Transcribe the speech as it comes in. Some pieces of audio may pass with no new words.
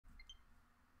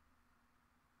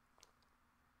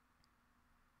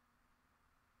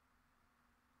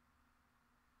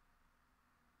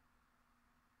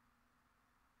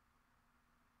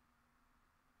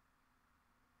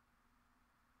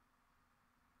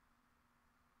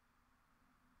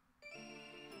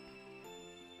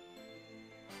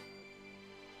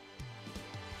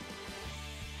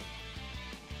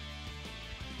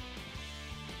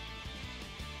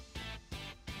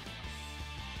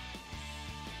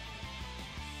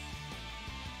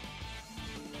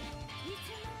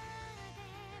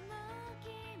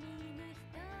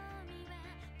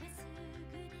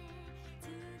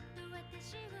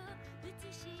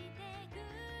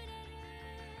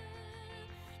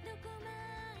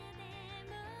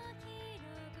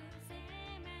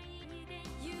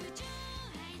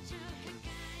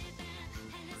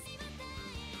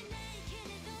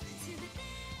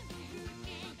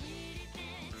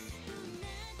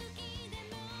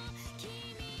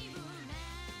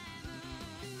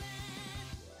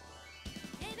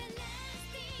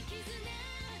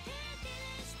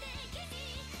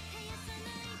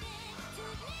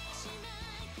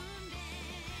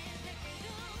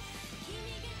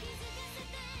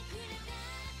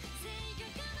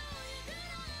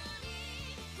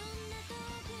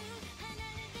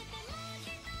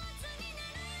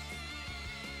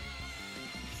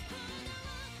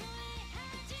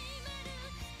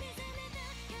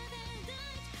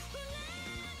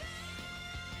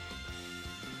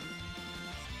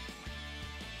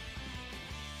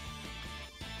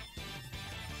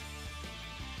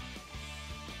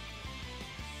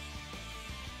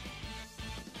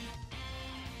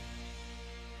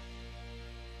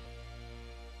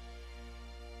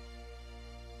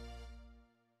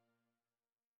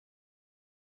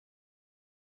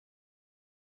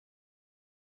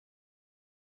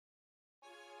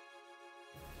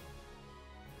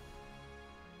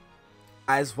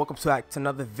Guys, welcome back to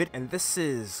another video, and this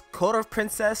is Code of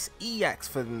Princess EX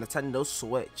for the Nintendo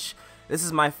Switch. This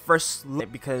is my first look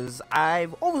because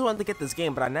I've always wanted to get this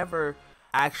game, but I never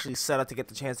actually set out to get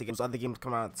the chance to get those other games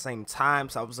come out at the same time.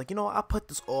 So I was like, you know what, I'll put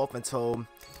this off until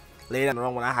later on the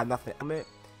road when I have nothing on it.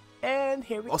 And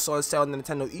here we go. Also on sale on the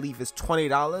Nintendo eLeaf is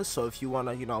 $20, so if you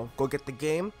wanna, go get the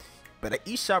game, better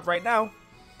eShop right now.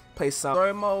 Play some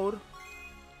story mode,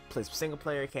 play some single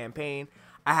player campaign.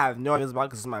 I have no idea about it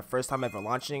because this is my first time ever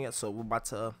launching it, so we're about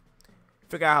to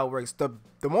figure out how it works. The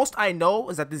most I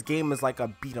know is that this game is like a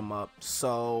beat 'em up.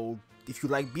 So if you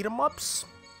like beat 'em ups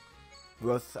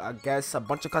with, I guess, a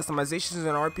bunch of customizations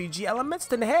and RPG elements,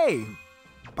 then hey,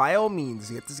 by all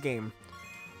means, get this game.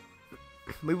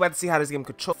 We're about to see how this game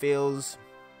control feels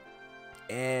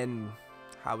and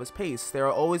how it's paced. There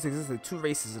are always existed two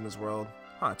races in this world.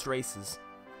 Two races.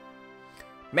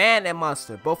 Man and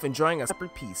monster, both enjoying a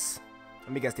separate piece.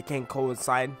 Let me guess, they can't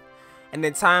coincide. And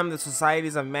in time, the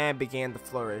societies of man began to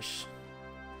flourish.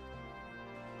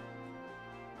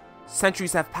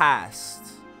 Centuries have passed.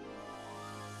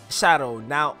 Shadow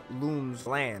now looms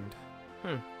land.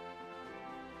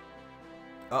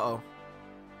 Uh-oh.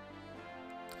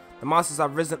 The monsters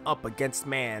have risen up against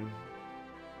man.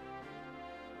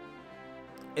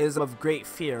 It is of great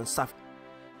fear and suffering.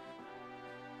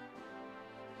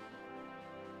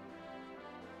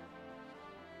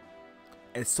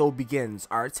 And so begins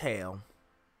our tale.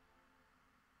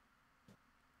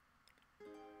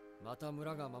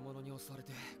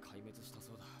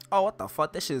 Oh, what the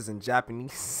fuck? This shit is in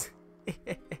Japanese.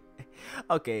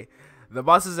 Okay, the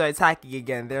bosses are attacking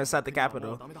again. They're inside the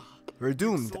capital. We're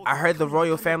doomed. I heard the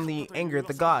royal family angered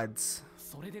the gods.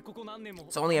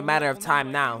 It's only a matter of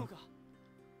time now.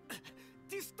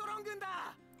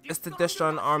 It's the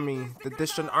Destron army. The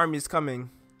Destron army is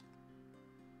coming.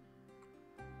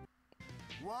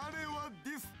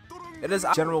 It is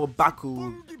General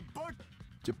Baku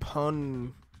Japungi?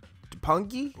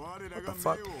 What the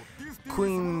fuck?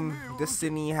 Queen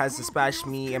Destiny has dispatched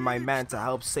me and my men to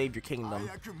help save your kingdom.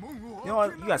 You know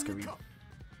what? You guys can read.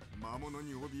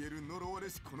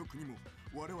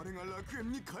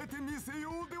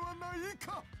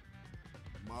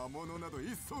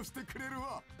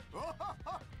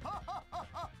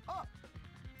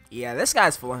 Yeah, this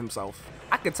guy's full of himself.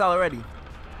 I can tell already.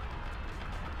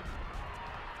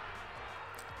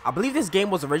 I believe this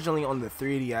game was originally on the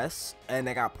 3DS and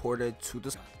it got ported to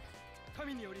this,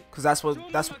 because that's what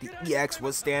the EX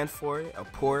would stand for, a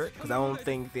port. Because I don't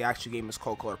think the actual game is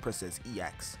called Code of Princess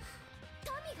EX.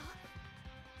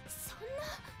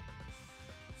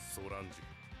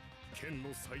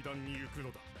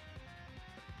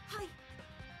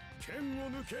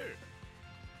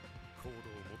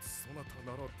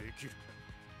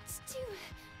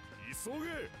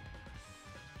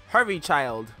 Hurry,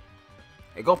 child.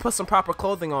 Hey, go put some proper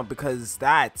clothing on, because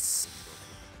that's...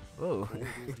 Ooh.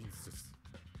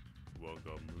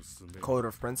 Code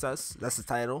of Princess. That's the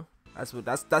title.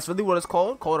 That's really what it's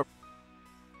called. Code of...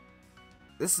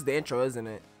 This is the intro, isn't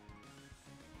it?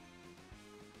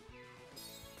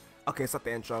 Okay, it's not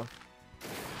the intro.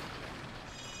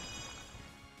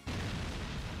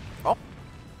 Oh.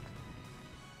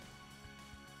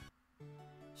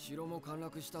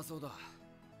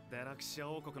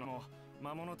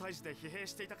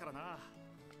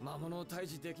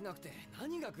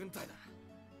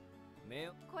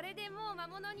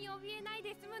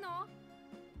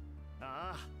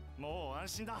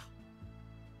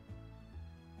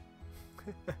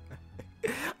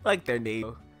 Like their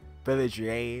name. Villager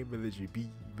A, Villager B,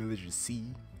 Villager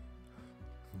C,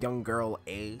 Young Girl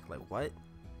A. Like what?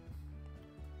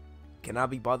 Cannot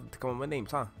be bothered to come up with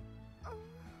names, huh?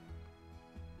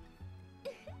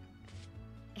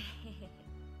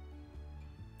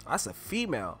 That's a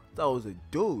female. That was a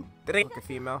dude. That ain't a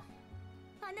female.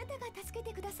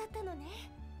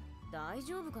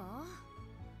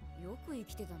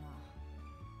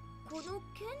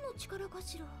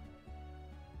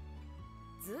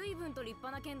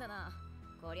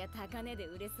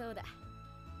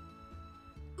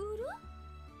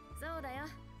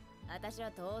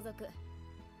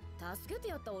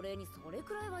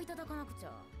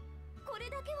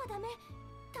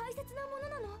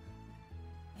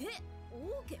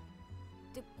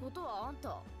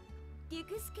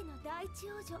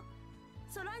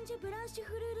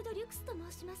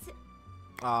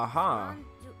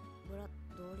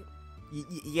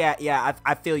 Yeah,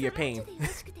 I feel your pain.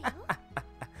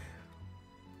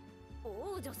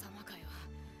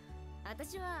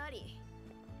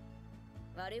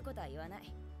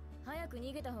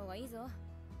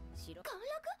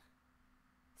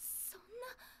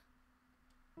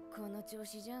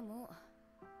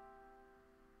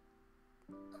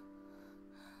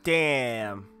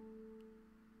 Damn.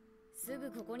 す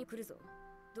ぐここに来るぞ。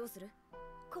どうする？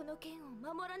この剣を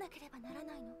守らなければなら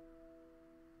ないの。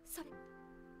それ。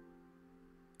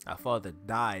Our father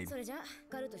died. それじゃ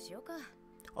カルトしようか。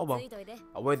Oh well. A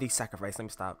worthy sacrifice. Let me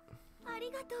stop. あ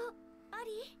りがとう、ア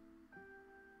リ。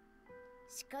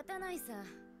仕方ないさ。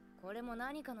これも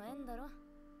何かの縁だろ。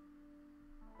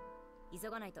急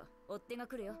がないと追っ手が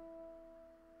来るよ。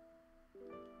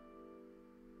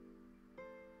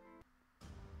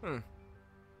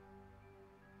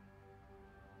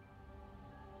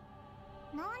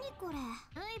何これ？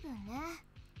随分ね。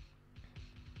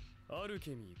アル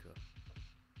ケミーか。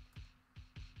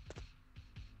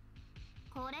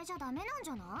これじゃダメなんじ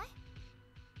ゃない？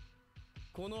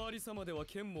このありさまでは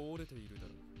剣も折れているだろ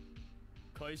う。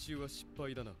回収は失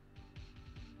敗だな。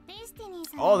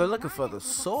Oh, they're looking for the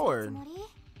sword.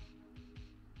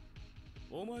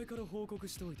 お前から報告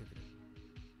しておいてくれ。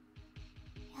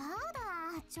やだ、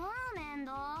超面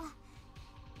倒。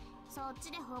そっ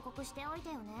ちで報告しておいて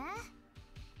よね。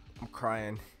I'm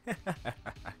crying.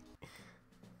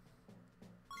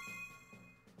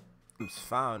 It's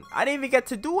found. I didn't even get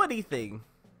to do anything.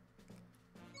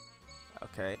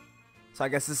 Okay. So I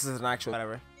guess this is an actual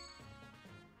whatever.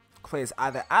 Plays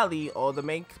either Ali or the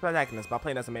main protagonist by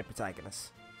playing as the main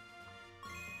protagonist.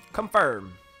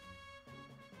 Confirm.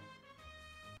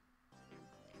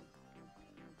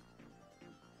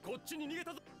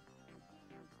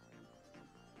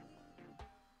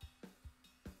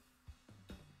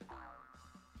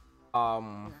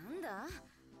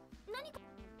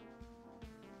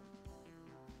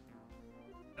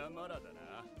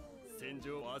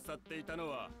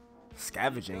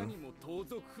 Scavenging?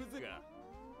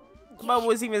 What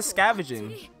was even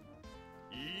scavenging?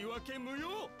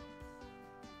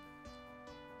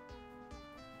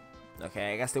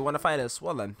 Okay, I guess they want to fight us.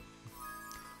 Well then.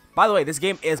 By the way, this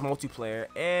game is multiplayer,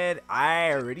 and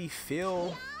I already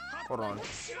feel... Hold on.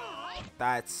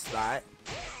 That's that.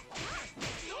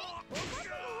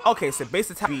 Okay, so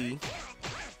base attack B.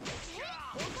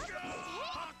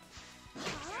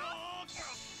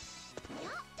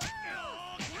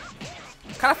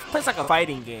 Kind of plays like a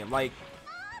fighting game, like,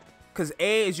 because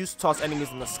A is used to toss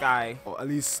enemies in the sky, or at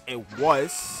least it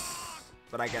was,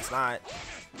 but I guess not.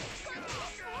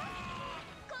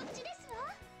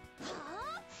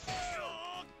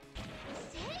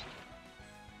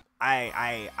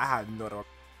 I have no idea.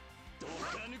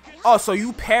 Oh, so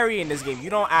you parry in this game,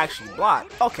 you don't actually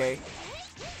block. Okay.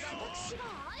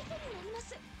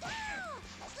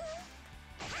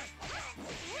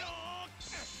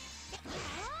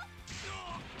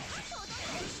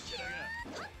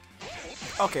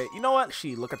 Okay, you know what?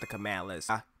 Actually, look at the command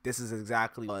list. This is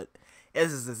exactly what I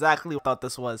thought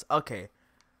this was. Okay,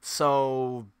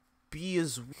 so B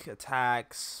is weak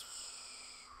attacks.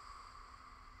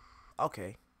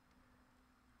 Okay.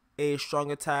 A is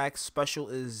strong attacks. Special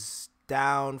is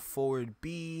down, forward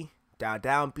B,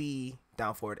 down B,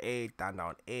 down forward A,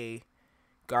 down A.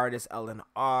 Guard is L and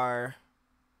R.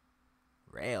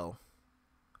 Rail.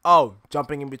 Oh,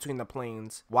 jumping in between the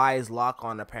planes. Y is lock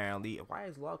on apparently. Y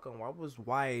is lock on. Why was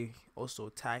Y also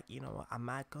attack? You know what? I'm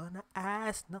not gonna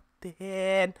ask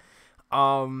nothing.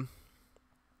 And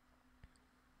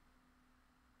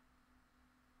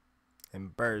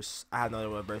burst. I have no idea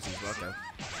what burst is. Okay.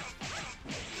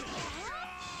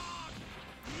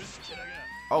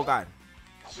 Oh god.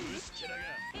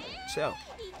 Chill.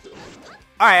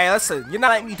 Alright, listen. You're not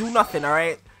letting me do nothing,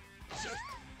 alright?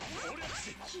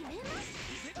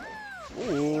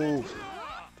 Ooh.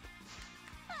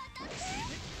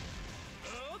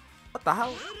 What the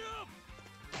hell?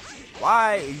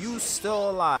 Why are you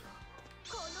still alive?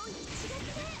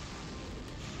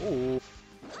 Ooh.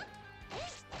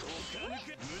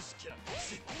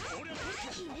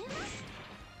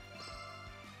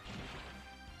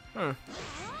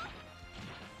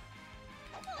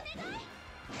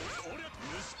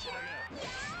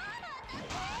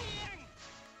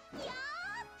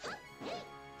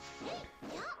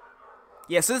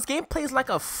 Yeah, so this game plays like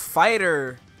a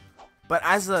fighter, but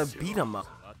as a beat 'em up.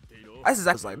 This is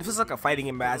like a fighting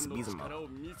game, but as a beat 'em up.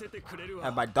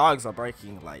 And my dogs are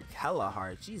breaking like hella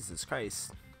hard. Jesus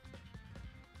Christ.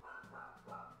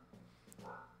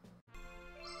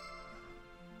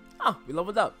 Oh, we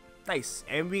leveled up. Nice.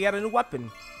 And we got a new weapon.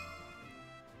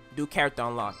 New character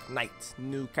unlock. Knight.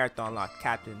 New character unlock.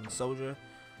 Captain. Soldier.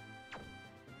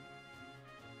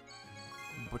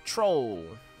 Patrol.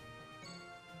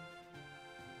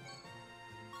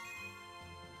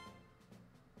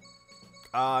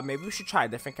 Maybe we should try a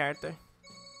different character.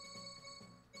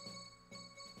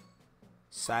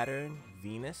 Saturn.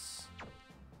 Venus.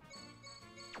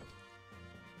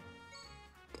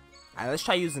 Alright, let's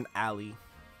try using Allie.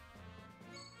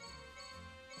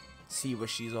 See what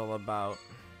she's all about.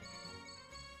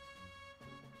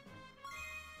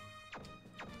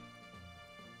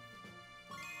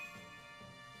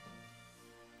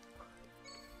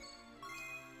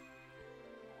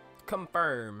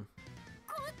 Confirm.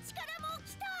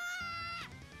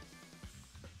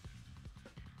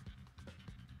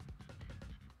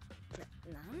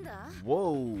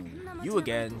 Whoa, you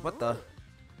again. What the?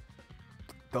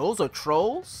 Those are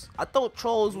trolls? I thought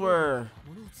trolls were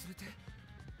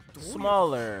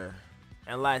smaller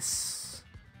and less.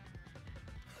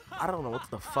 I don't know what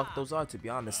the fuck those are, to be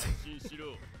honest.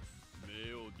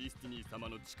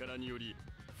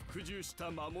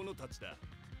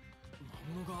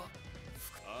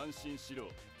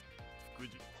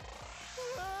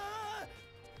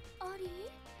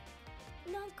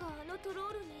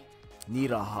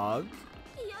 Need a hug?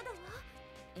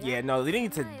 Yeah, no, they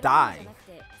need to die.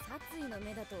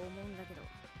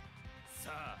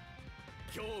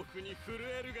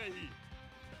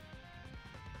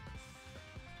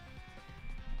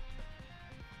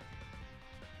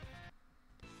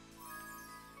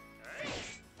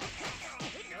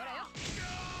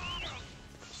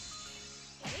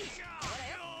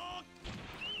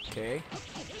 Okay.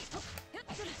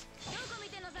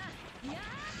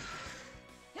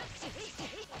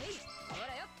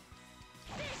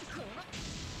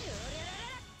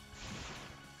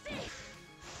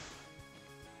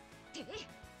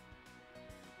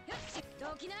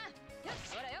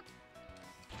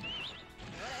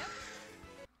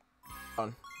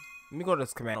 Let me go to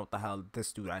this command. What the hell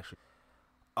this dude actually?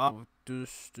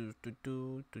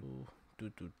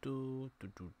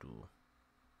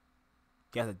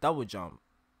 He has a double jump.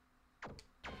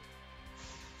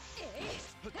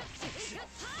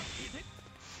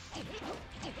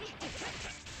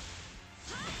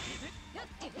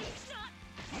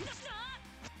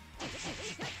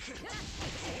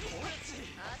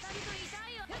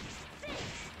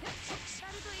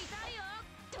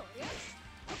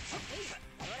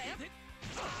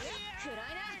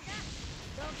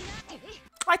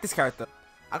 I like this character.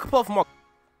 I could pull off more.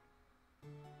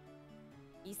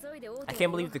 I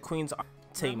can't believe the queens are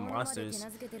tame monsters.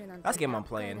 That's the game I'm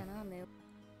playing.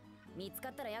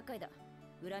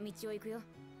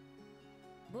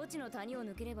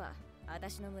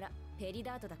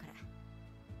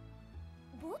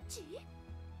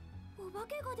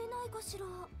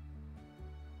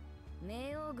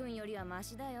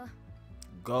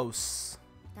 Ghosts.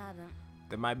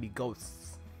 There might be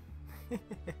ghosts.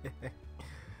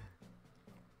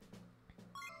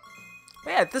 But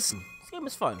yeah, this game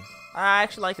is fun. I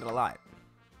actually like it a lot.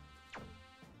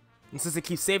 And since it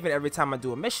keeps saving every time I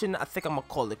do a mission, I think I'm gonna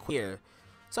call it queer.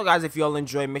 So guys, if you all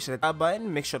enjoy, make sure to hit that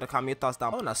button, make sure to comment your thoughts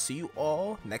down below, and I'll see you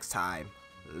all next time.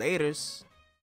 Laters.